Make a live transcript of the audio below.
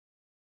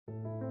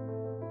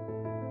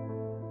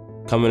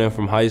Coming in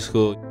from high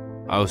school,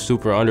 I was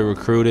super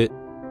under-recruited.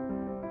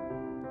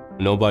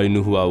 Nobody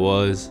knew who I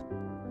was.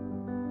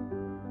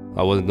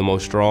 I wasn't the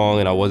most strong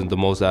and I wasn't the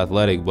most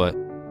athletic, but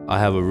I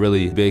have a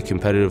really big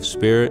competitive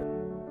spirit.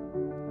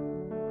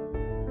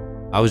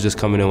 I was just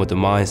coming in with the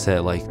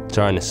mindset, like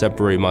trying to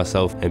separate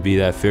myself and be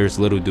that fierce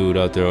little dude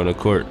out there on the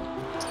court.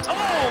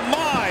 Oh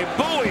my,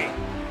 Buie!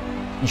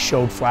 He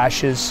showed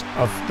flashes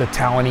of the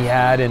talent he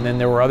had, and then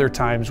there were other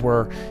times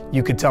where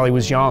you could tell he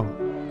was young.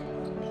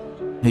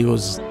 He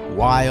was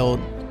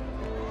wild.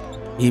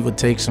 He would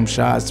take some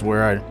shots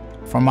where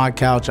from my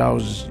couch, I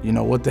was,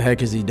 what the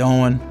heck is he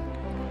doing?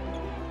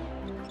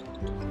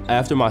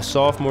 After my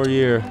sophomore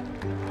year,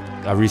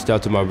 I reached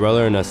out to my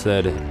brother and I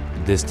said,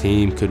 this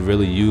team could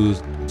really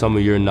use some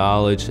of your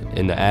knowledge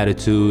and the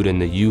attitude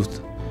and the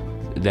youth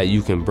that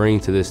you can bring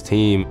to this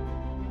team.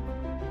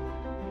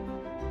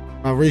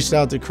 I reached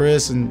out to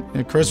Chris,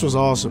 and Chris was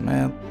awesome,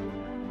 man.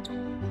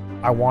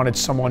 I wanted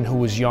someone who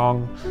was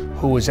young,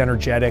 who was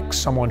energetic,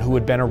 someone who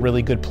had been a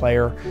really good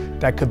player,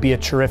 that could be a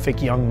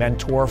terrific young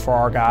mentor for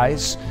our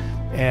guys.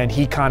 And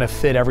he kind of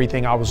fit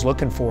everything I was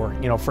looking for.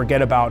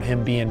 Forget about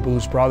him being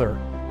Buie's brother.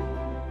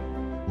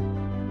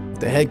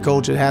 The head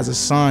coach that has a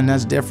son,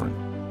 that's different.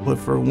 But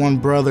for one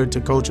brother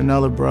to coach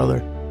another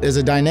brother, there's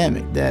a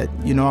dynamic that,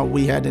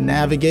 we had to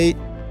navigate.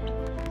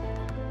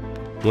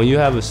 When you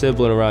have a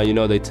sibling around,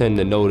 they tend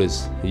to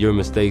notice your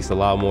mistakes a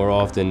lot more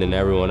often than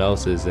everyone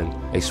else's and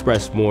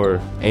express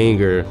more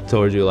anger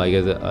towards you, like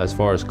as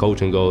far as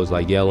coaching goes,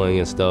 like yelling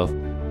and stuff.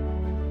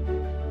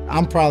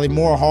 I'm probably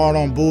more hard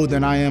on Buie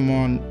than I am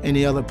on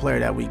any other player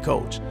that we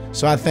coach.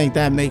 So I think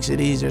that makes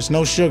it easier. It's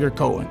no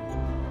sugarcoating.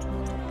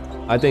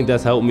 I think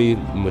that's helped me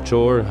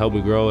mature, helped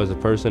me grow as a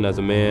person, as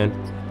a man.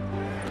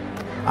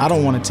 I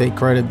don't want to take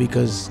credit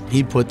because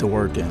he put the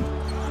work in.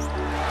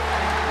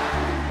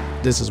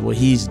 This is what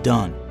he's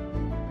done.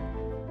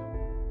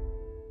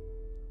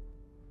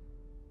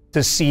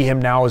 To see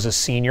him now as a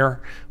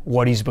senior,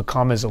 what he's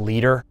become as a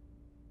leader,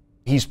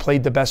 he's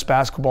played the best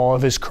basketball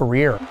of his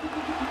career.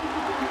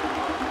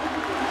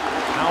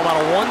 How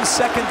about a 1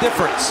 second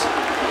difference?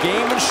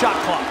 Game and shot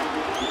clock.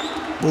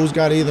 Buie's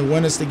got to either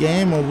win us the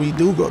game or we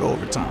do go to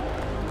overtime.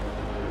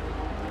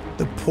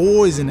 The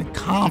poise and the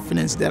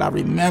confidence that I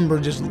remember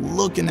just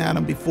looking at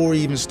him before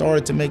he even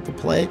started to make the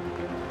play.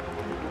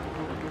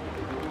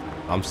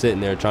 I'm sitting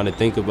there trying to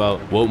think about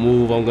what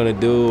move I'm gonna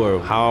do or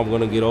how I'm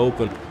gonna get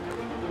open.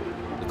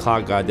 The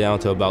clock got down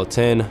to about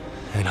 10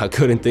 and I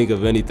couldn't think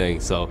of anything.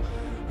 So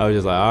I was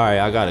just like, all right,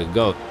 I gotta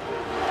go.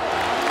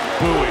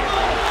 Buie,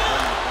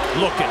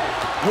 looking,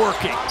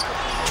 working,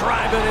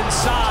 driving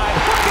inside.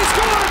 He's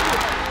good!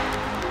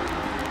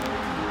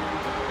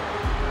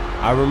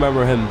 I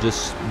remember him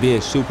just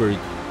being super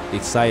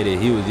excited.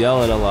 He was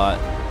yelling a lot.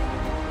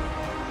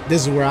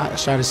 This is where I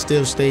try to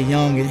still stay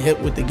young and hip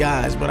with the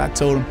guys, but I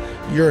told him,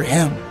 you're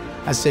him.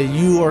 I said,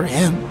 you are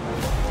him.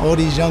 All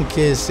these young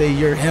kids say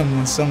you're him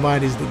when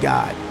somebody's the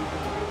guy.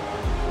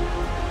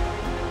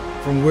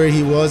 From where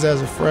he was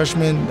as a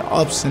freshman, the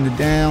ups and the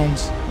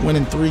downs,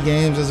 winning 3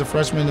 games as a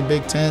freshman in the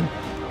Big Ten,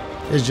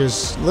 is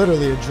just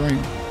literally a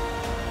dream.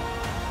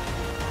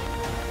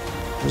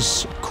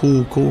 It's a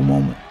cool, cool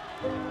moment.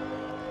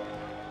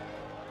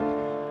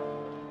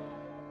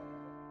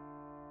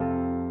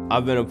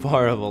 I've been a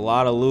part of a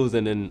lot of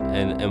losing in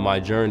my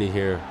journey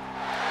here.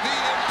 The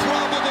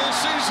improbable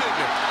season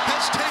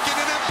has taken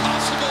an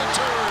impossible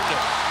turn.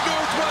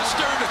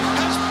 Northwestern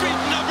has beat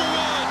number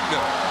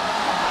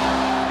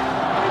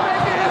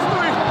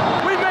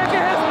 1. We make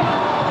it history!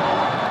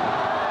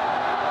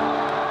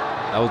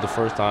 That was the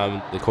first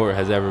time the court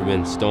has ever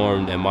been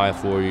stormed in my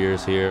 4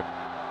 years here.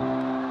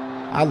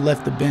 I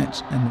left the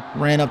bench and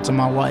ran up to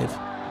my wife.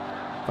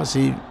 I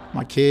see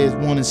my kids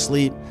wanting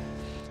sleep.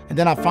 And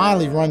then I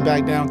finally run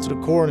back down to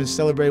the court and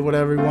celebrate with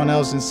everyone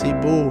else and see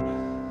Buie.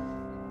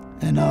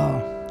 And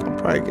I'm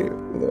probably getting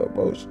a little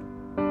emotional.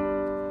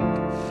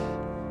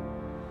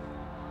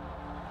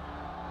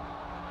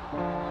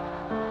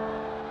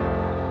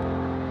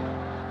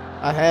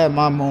 I had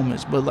my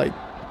moments, but like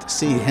to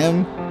see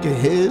him get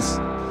his,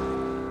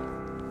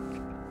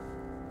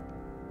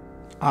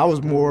 I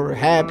was more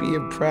happy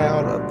and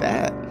proud of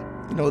that,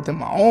 than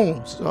my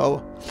own.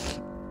 So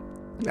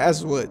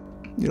that's what,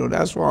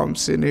 that's why I'm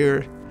sitting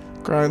here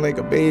crying like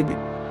a baby.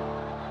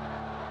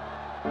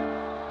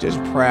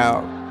 Just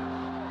proud,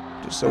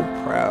 just so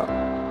proud.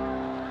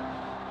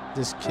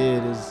 This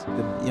kid is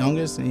the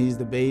youngest and he's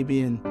the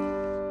baby, and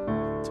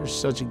there's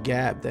such a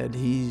gap that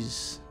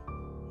he's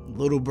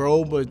little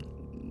bro, but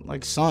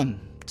like son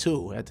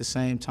too at the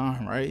same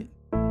time, right?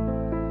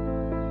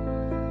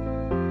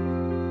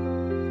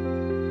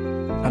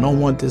 I don't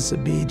want this to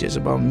be just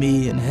about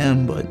me and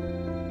him, but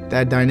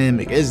that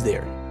dynamic is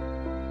there.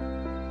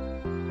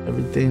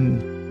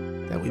 Everything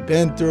that we've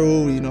been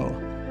through,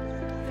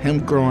 him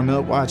growing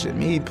up watching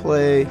me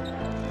play.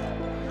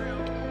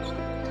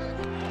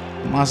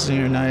 My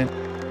senior night,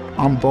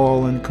 I'm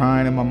bawling,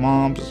 crying in my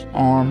mom's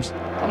arms.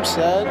 I'm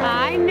sad.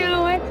 I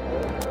knew it.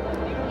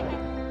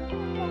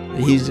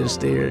 He's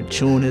just there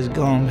chewing his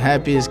gum,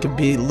 happy as could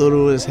be,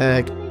 little as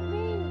heck.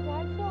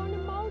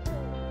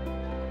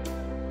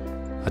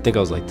 I think I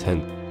was like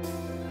 10.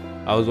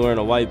 I was wearing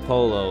a white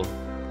polo.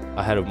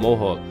 I had a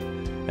mohawk,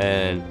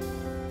 and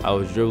I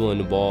was dribbling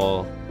the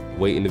ball,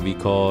 waiting to be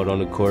called on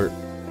the court.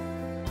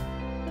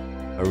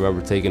 I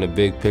remember taking a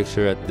big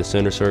picture at the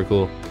center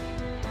circle.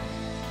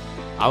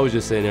 I was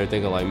just sitting there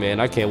thinking like, man,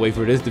 I can't wait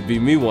for this to be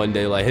me one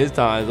day. Like, his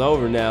time's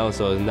over now,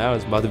 so now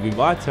it's about to be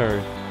my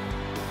turn.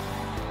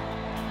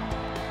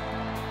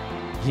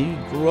 He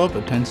grew up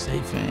a Penn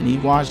State fan. He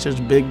watched his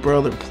big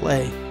brother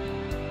play.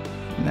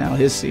 Now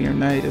his senior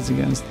night is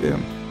against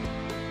them.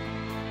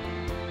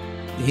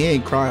 He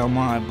ain't cry on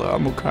mine, but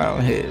I'm gonna cry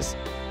on his.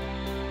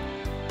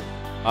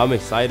 I'm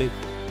excited.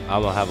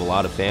 I'm gonna have a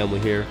lot of family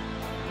here,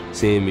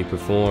 seeing me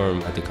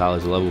perform at the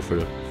college level for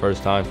the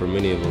first time for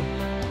many of them.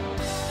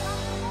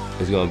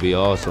 It's gonna be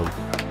awesome.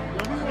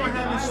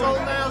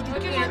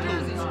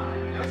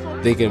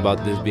 Thinking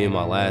about this being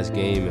my last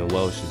game in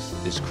Welsh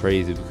is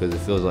crazy because it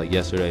feels like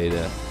yesterday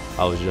that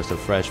I was just a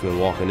freshman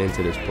walking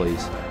into this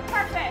place.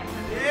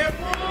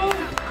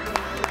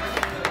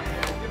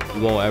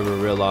 You won't ever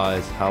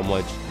realize how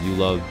much you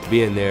love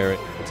being there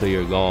until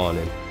you're gone,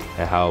 and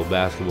how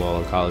basketball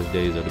and college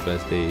days are the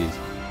best days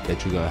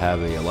that you're gonna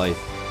have in your life.